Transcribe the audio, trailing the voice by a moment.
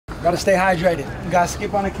Gotta stay hydrated. You gotta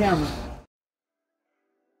skip on the camera.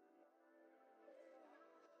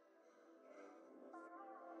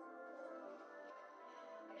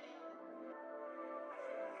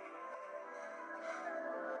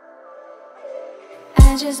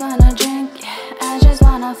 I just wanna drink, I just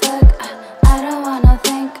wanna fuck. I don't wanna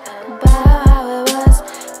think about how it was.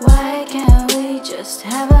 Why can't we just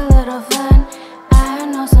have a little fun? I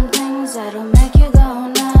know some things that'll make you go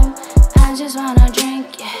numb. I just wanna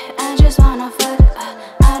drink, I just wanna fuck.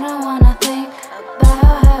 I don't wanna think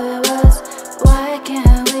about how it was. Why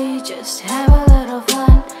can't we just have a little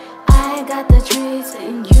fun? I got the trees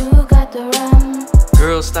and you got the rum.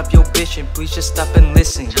 Girl, stop your bitchin', please just stop and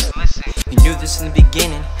listen. You knew this in the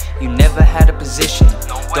beginning, you never had a position.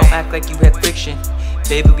 Don't act like you had friction,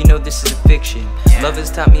 baby, we know this is a fiction. Love has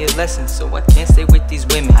taught me a lesson, so I can't stay with these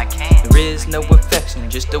women. There is no affection,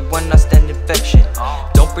 just a one-night stand infection.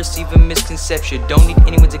 Don't perceive a misconception, don't need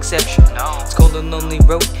anyone's exception. It's cold and lonely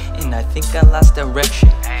road, and I think I lost direction.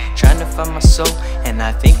 Trying to find my soul, and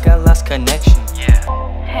I think I lost connection.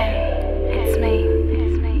 Hey, it's me.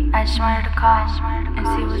 I just wanted to call and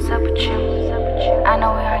see what's up with you. I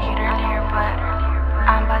know we argued earlier, but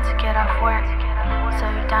I'm about to get off work. So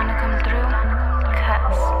you down to come through?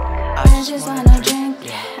 I just wanna drink,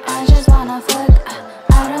 I just wanna fuck.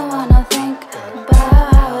 I don't wanna think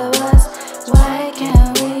about how it was. Why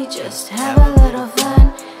can't we just have a little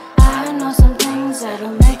fun? I know some things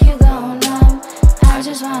that'll make you go numb. I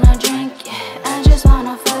just wanna drink, I just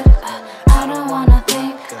wanna fuck. I don't wanna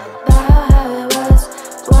think about how it was.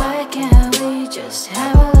 Why can't we just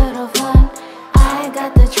have a little fun? I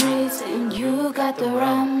got the trees and you got the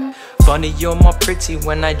rum. Funny, you're more pretty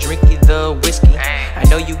when I drink you the whiskey. I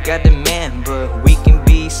know you got a man, but we can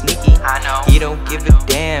be sneaky. He don't give a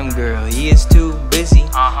damn, girl, he is too busy.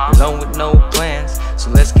 Alone with no plans, so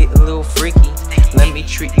let's get a little freaky. Let me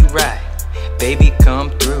treat you right, baby, come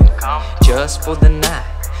through. Just for the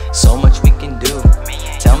night, so much we can do.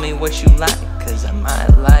 Tell me what you like, cause I might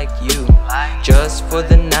like you. Just for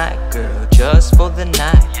the night, girl, just for the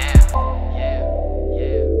night.